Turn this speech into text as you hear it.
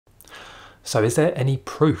So is there any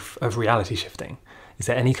proof of reality shifting? Is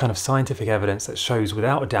there any kind of scientific evidence that shows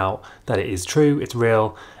without a doubt that it is true, it's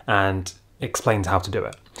real, and explains how to do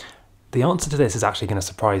it? The answer to this is actually going to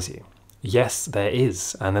surprise you. Yes, there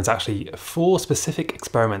is, and there's actually 4 specific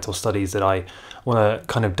experimental studies that I want to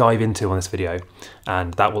kind of dive into on this video,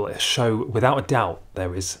 and that will show without a doubt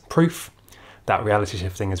there is proof that reality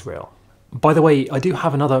shifting is real. By the way, I do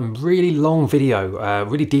have another really long video,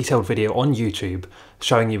 really detailed video on YouTube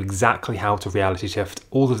showing you exactly how to reality shift,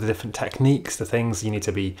 all of the different techniques, the things you need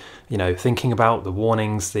to be, thinking about, the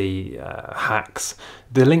warnings, the hacks.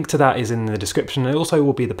 The link to that is in the description. It also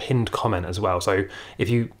will be the pinned comment as well. So if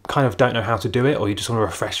you kind of don't know how to do it or you just want to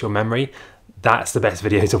refresh your memory, that's the best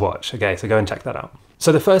video to watch. Okay, so go and check that out.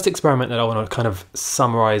 So the first experiment that I want to kind of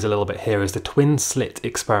summarize a little bit here is the twin slit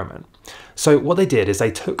experiment. So what they did is they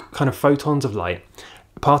took kind of photons of light,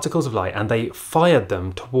 particles of light, and they fired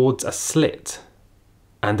them towards a slit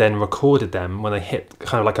and then recorded them when they hit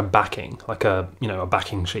kind of like a backing, like a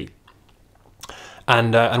backing sheet.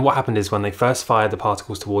 And what happened is when they first fired the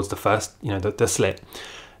particles towards the first, the slit,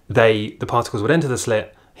 the particles would enter the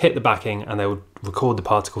slit, hit the backing, and they would record the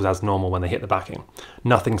particles as normal when they hit the backing.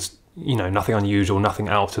 Nothing unusual, nothing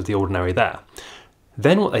out of the ordinary there.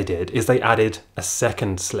 Then what they did is they added a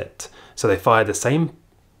second slit. So they fired the same,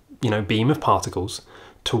 beam of particles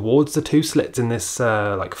towards the 2 slits in this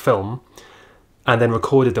like film, and then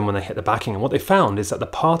recorded them when they hit the backing. And what they found is that the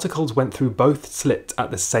particles went through both slits at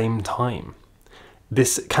the same time.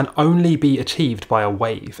 This can only be achieved by a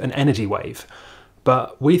wave, an energy wave.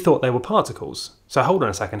 But we thought they were particles. So hold on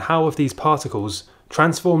a second, how have these particles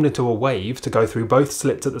transformed into a wave to go through both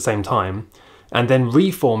slits at the same time, and then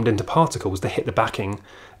reformed into particles to hit the backing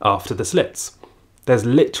after the slits? There's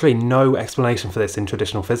literally no explanation for this in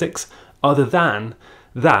traditional physics, other than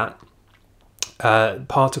that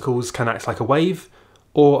particles can act like a wave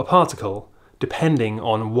or a particle, depending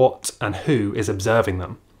on what and who is observing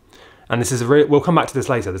them. And this is we'll come back to this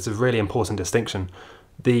later, this is a really important distinction.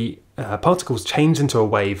 The particles changed into a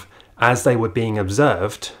wave as they were being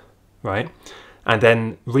observed, right? And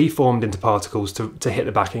then reformed into particles to hit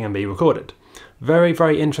the backing and be recorded. Very,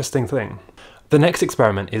 very interesting thing. The next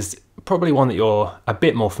experiment is probably one that you're a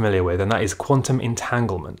bit more familiar with, and that is quantum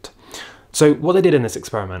entanglement. So what they did in this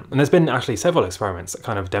experiment, and there's been actually several experiments that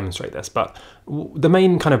kind of demonstrate this, but the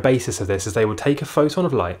main kind of basis of this is they would take a photon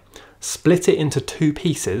of light, split it into 2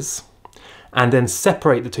 pieces, and then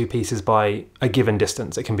separate the 2 pieces by a given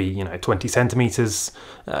distance. It can be, 20 centimeters.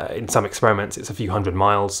 In some experiments, it's a few hundred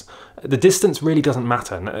miles. The distance really doesn't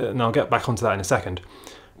matter, and I'll get back onto that in a second.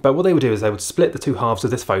 But what they would do is they would split the 2 halves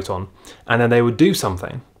of this photon, and then they would do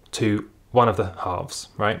something to one of the halves,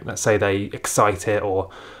 right? Let's say they excite it or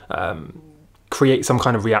create some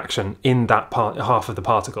kind of reaction in that half of the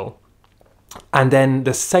particle. And then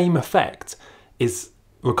the same effect is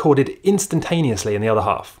recorded instantaneously in the other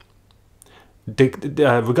half.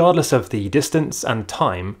 Regardless of the distance and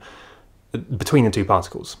time between the 2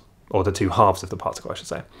 particles, or the 2 halves of the particle, I should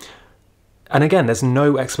say. And again, there's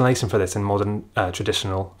no explanation for this in modern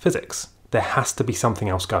traditional physics. There has to be something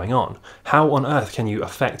else going on. How on earth can you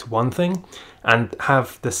affect one thing and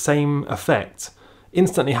have the same effect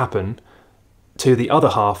instantly happen to the other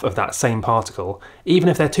half of that same particle, even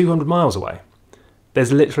if they're 200 miles away?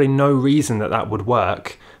 There's literally no reason that that would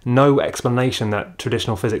work, no explanation that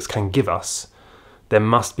traditional physics can give us. There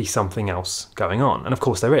must be something else going on, and of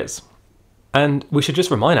course there is. And we should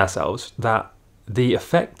just remind ourselves that the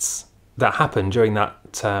effects that happen during that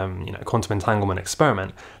quantum entanglement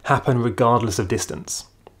experiment happen regardless of distance.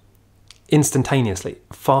 Instantaneously,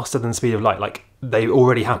 faster than the speed of light, like they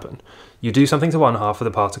already happen. You do something to one half of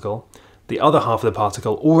the particle, the other half of the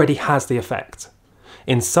particle already has the effect.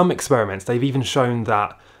 In some experiments, they've even shown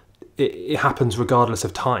that it happens regardless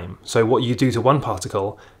of time. So what you do to one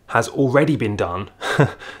particle has already been done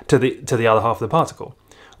to the other half of the particle.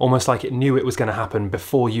 Almost like it knew it was going to happen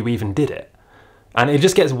before you even did it. And it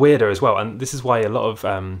just gets weirder as well. And this is why a lot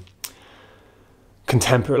of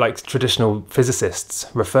contemporary, traditional physicists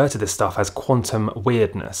refer to this stuff as quantum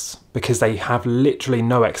weirdness, because they have literally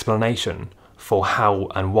no explanation for how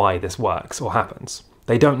and why this works or happens.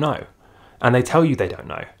 They don't know. And they tell you they don't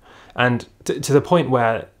know. And to the point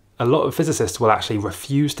where a lot of physicists will actually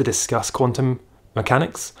refuse to discuss quantum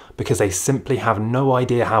mechanics because they simply have no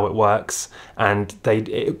idea how it works. And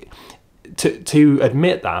to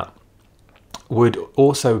admit that would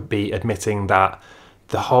also be admitting that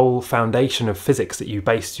the whole foundation of physics that you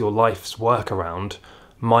base your life's work around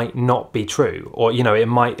might not be true, or it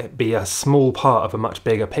might be a small part of a much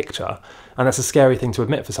bigger picture, and that's a scary thing to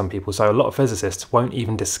admit for some people. So a lot of physicists won't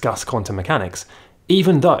even discuss quantum mechanics,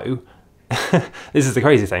 even though this is the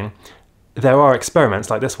crazy thing, there are experiments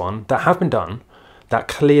like this one that have been done that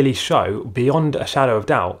clearly show, beyond a shadow of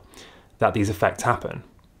doubt, that these effects happen.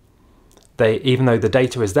 Even though the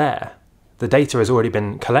data is there, the data has already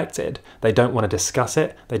been collected, they don't want to discuss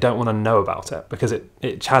it, they don't want to know about it because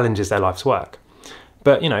it challenges their life's work.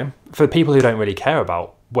 But, you know, for people who don't really care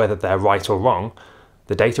about whether they're right or wrong,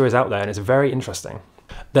 the data is out there and it's very interesting.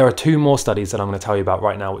 There are 2 more studies that I'm going to tell you about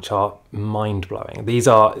right now which are mind-blowing. These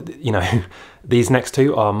are, you know, these next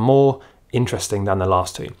 2 are more interesting than the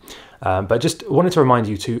last 2. But just wanted to remind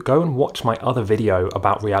you to go and watch my other video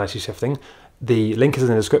about reality shifting. The link is in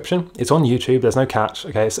the description. It's on YouTube, there's no catch,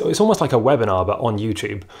 okay? So it's almost like a webinar, but on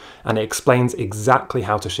YouTube. And it explains exactly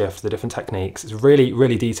how to shift, the different techniques. It's really,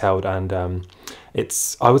 really detailed, and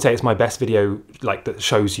I would say it's my best video like that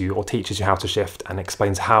shows you or teaches you how to shift and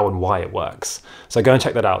explains how and why it works. So go and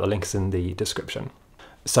check that out, the link is in the description.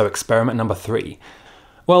 So experiment number 3.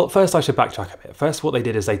 Well, first I should backtrack a bit. First, what they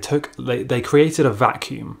did is they created a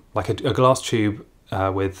vacuum, like a glass tube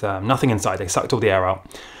with nothing inside. They sucked all the air out.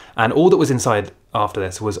 And all that was inside after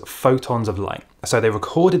this was photons of light. So they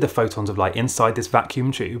recorded the photons of light inside this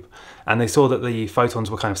vacuum tube, and they saw that the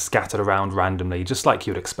photons were kind of scattered around randomly, just like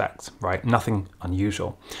you'd expect, right? Nothing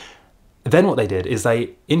unusual. Then what they did is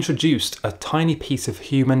they introduced a tiny piece of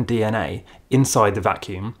human DNA inside the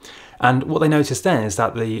vacuum. And what they noticed then is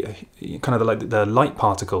that the light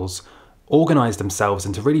particles organized themselves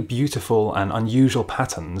into really beautiful and unusual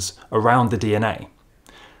patterns around the DNA.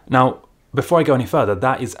 Now, before I go any further,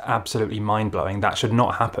 that is absolutely mind-blowing. That should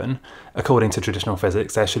not happen according to traditional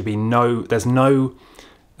physics. There's no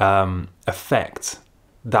effect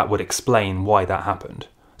that would explain why that happened.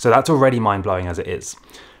 So that's already mind-blowing as it is.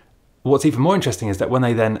 What's even more interesting is that when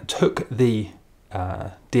they then took the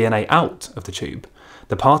DNA out of the tube,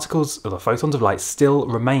 the particles or the photons of light still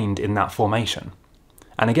remained in that formation.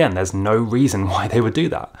 And again, there's no reason why they would do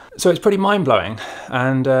that. So it's pretty mind-blowing.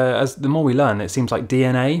 And as the more we learn, it seems like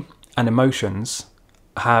DNA and emotions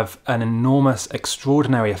have an enormous,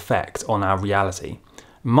 extraordinary effect on our reality,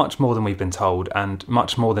 much more than we've been told and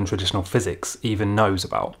much more than traditional physics even knows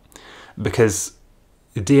about. Because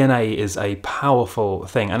DNA is a powerful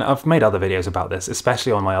thing, and I've made other videos about this,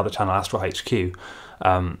 especially on my other channel, Astral HQ,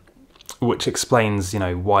 which explains, you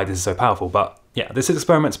know, why this is so powerful. But yeah, this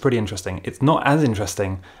experiment's pretty interesting. It's not as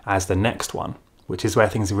interesting as the next one, which is where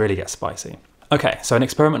things really get spicy. Okay, so in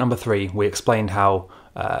experiment number 3, we explained how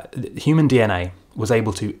human DNA was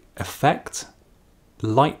able to affect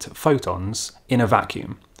light photons in a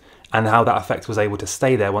vacuum, and how that effect was able to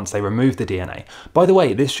stay there once they removed the DNA. By the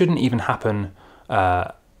way, this shouldn't even happen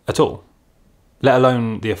at all, let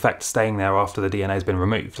alone the effect staying there after the DNA has been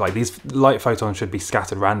removed. Like, these light photons should be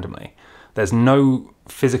scattered randomly. There's no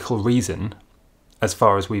physical reason, as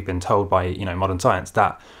far as we've been told by, you know, modern science,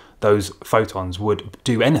 that those photons would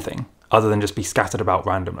do anything other than just be scattered about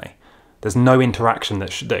randomly. There's no interaction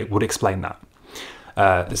that would explain that,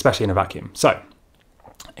 especially in a vacuum. So,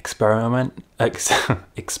 experiment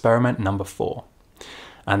number 4.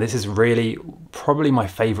 And this is really probably my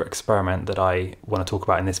favorite experiment that I want to talk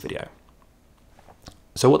about in this video.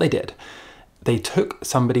 So what they did, they took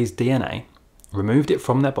somebody's DNA, removed it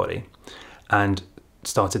from their body, and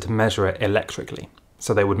started to measure it electrically.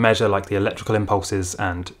 So they would measure like the electrical impulses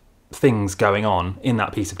and things going on in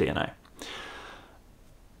that piece of DNA.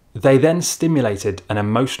 They then stimulated an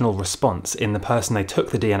emotional response in the person they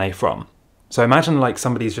took the DNA from. So imagine like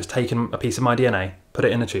somebody's just taken a piece of my DNA, put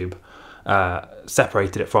it in a tube,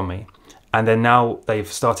 separated it from me, and then now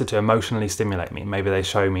they've started to emotionally stimulate me. Maybe they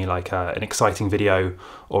show me like an exciting video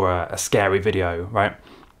or a scary video, right?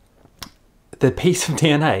 The piece of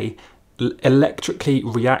DNA electrically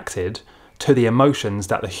reacted to the emotions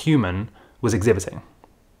that the human was exhibiting.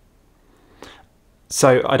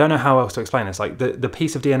 So I don't know how else to explain this. Like the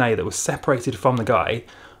piece of DNA that was separated from the guy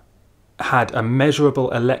had a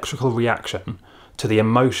measurable electrical reaction to the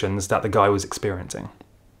emotions that the guy was experiencing.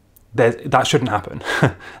 That shouldn't happen.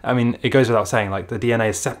 I mean, it goes without saying, like the DNA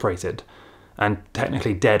is separated and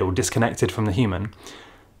technically dead or disconnected from the human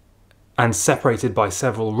and separated by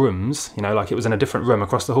several rooms, you know, like it was in a different room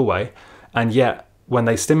across the hallway. And yet when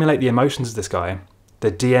they stimulate the emotions of this guy,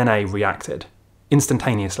 the DNA reacted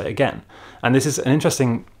instantaneously again. And this is an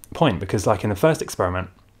interesting point because like in the first experiment,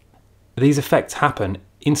 these effects happen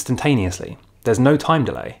instantaneously. There's no time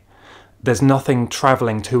delay. There's nothing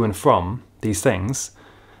traveling to and from these things.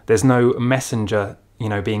 There's no messenger, you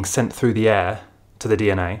know, being sent through the air to the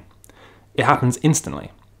DNA. It happens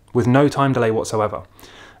instantly with no time delay whatsoever.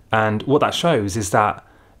 And what that shows is that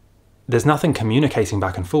there's nothing communicating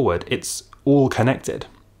back and forward. It's all connected.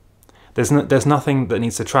 There's nothing that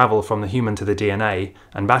needs to travel from the human to the DNA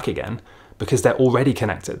and back again because they're already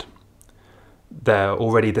connected. they're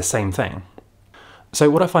already the same thing. So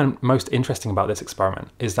what I find most interesting about this experiment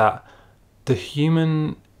is that the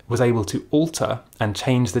human was able to alter and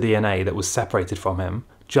change the DNA that was separated from him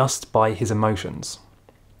just by his emotions,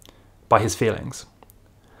 by his feelings.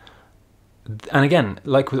 And again,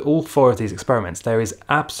 like with all 4 of these experiments, there is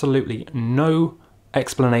absolutely no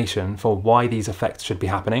explanation for why these effects should be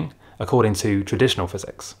happening according to traditional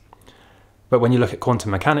physics. But when you look at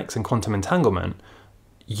quantum mechanics and quantum entanglement,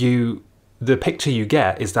 the picture you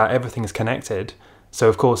get is that everything is connected. So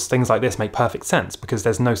of course things like this make perfect sense because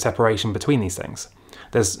there's no separation between these things.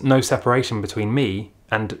 There's no separation between me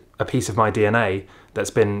and a piece of my DNA that's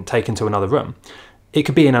been taken to another room. It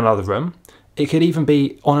could be in another room. It could even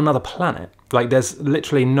be on another planet. Like there's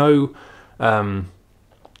literally no...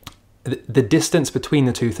 the distance between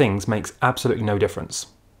the 2 things makes absolutely no difference.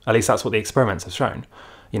 At least that's what the experiments have shown.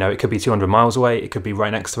 You know, it could be 200 miles away. It could be right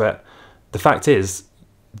next to it. The fact is,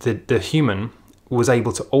 the human was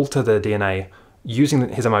able to alter the DNA using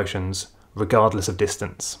his emotions regardless of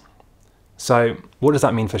distance. So what does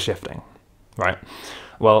that mean for shifting, right?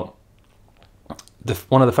 Well,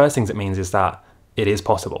 one of the first things it means is that it is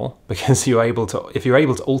possible, because if you're able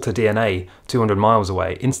to alter DNA 200 miles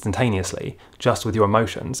away instantaneously just with your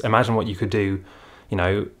emotions, imagine what you could do, you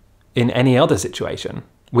know, in any other situation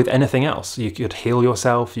with anything else. You could heal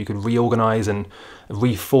yourself, you could reorganize and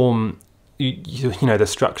reform you know, the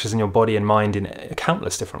structures in your body and mind in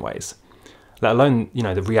countless different ways, let alone, you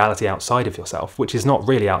know, the reality outside of yourself, which is not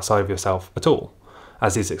really outside of yourself at all,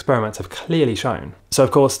 as these experiments have clearly shown. So of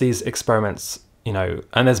course these experiments, you know,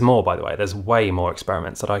 and there's more, by the way, there's way more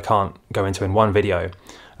experiments that I can't go into in one video.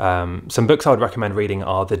 Some books I would recommend reading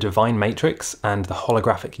are The Divine Matrix and The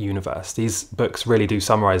Holographic Universe. These books really do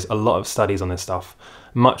summarize a lot of studies on this stuff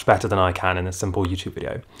much better than I can in a simple YouTube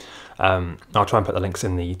video. I'll try and put the links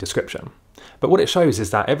in the description. But what it shows is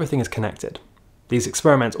that everything is connected. These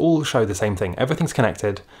experiments all show the same thing. Everything's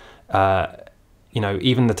connected. You know,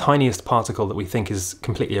 even the tiniest particle that we think is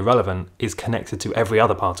completely irrelevant is connected to every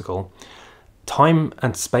other particle. Time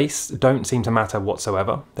and space don't seem to matter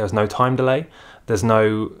whatsoever. There's no time delay. There's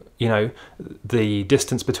no, you know, the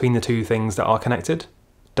distance between the 2 things that are connected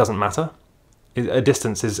doesn't matter. A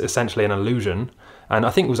distance is essentially an illusion. And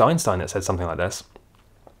I think it was Einstein that said something like this.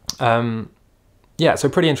 Yeah, so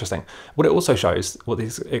pretty interesting. What it also shows, what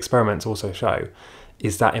these experiments also show,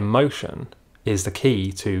 is that emotion is the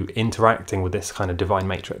key to interacting with this kind of divine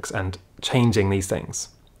matrix and changing these things.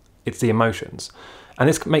 It's the emotions. And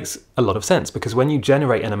this makes a lot of sense, because when you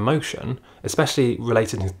generate an emotion, especially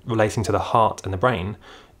relating to the heart and the brain,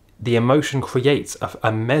 the emotion creates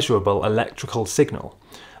a measurable electrical signal.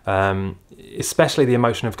 Especially the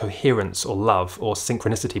emotion of coherence or love or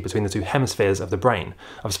synchronicity between the 2 hemispheres of the brain.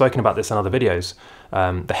 I've spoken about this in other videos.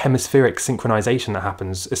 The hemispheric synchronization that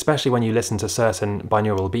happens, especially when you listen to certain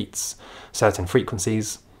binaural beats, certain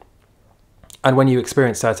frequencies, and when you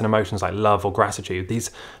experience certain emotions like love or gratitude. These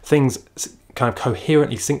things kind of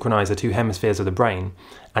coherently synchronize the 2 hemispheres of the brain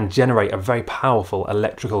and generate a very powerful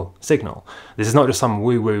electrical signal. This is not just some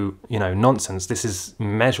woo-woo, you know, nonsense. This is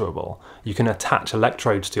measurable. You can attach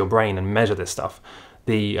electrodes to your brain and measure this stuff.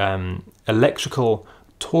 The electrical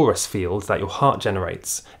torus field that your heart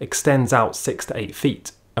generates extends out 6 to 8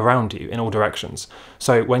 feet around you in all directions.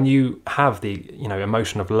 So when you have the, you know,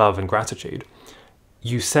 emotion of love and gratitude,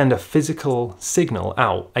 you send a physical signal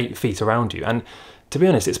out 8 feet around you. And to be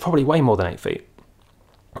honest, it's probably way more than 8 feet.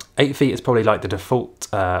 8 feet is probably like the default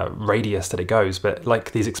radius that it goes, but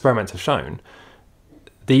like these experiments have shown,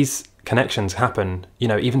 these connections happen, you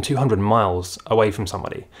know, even 200 miles away from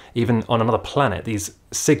somebody, even on another planet. These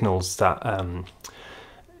signals that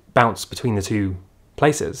bounce between the 2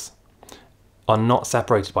 places are not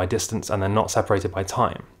separated by distance, and they're not separated by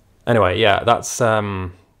time. Anyway, yeah, that's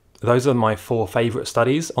those are my 4 favourite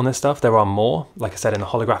studies on this stuff. There are more, like I said, in the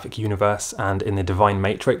Holographic Universe and in the Divine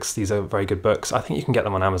Matrix. These are very good books. I think you can get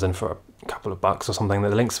them on Amazon for a couple of bucks or something. The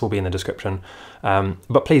links will be in the description.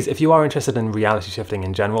 But please, if you are interested in reality shifting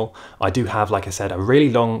in general, I do have, like I said, a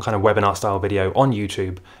really long kind of webinar style video on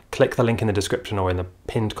YouTube. Click the link in the description or in the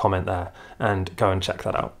pinned comment there and go and check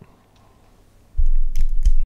that out.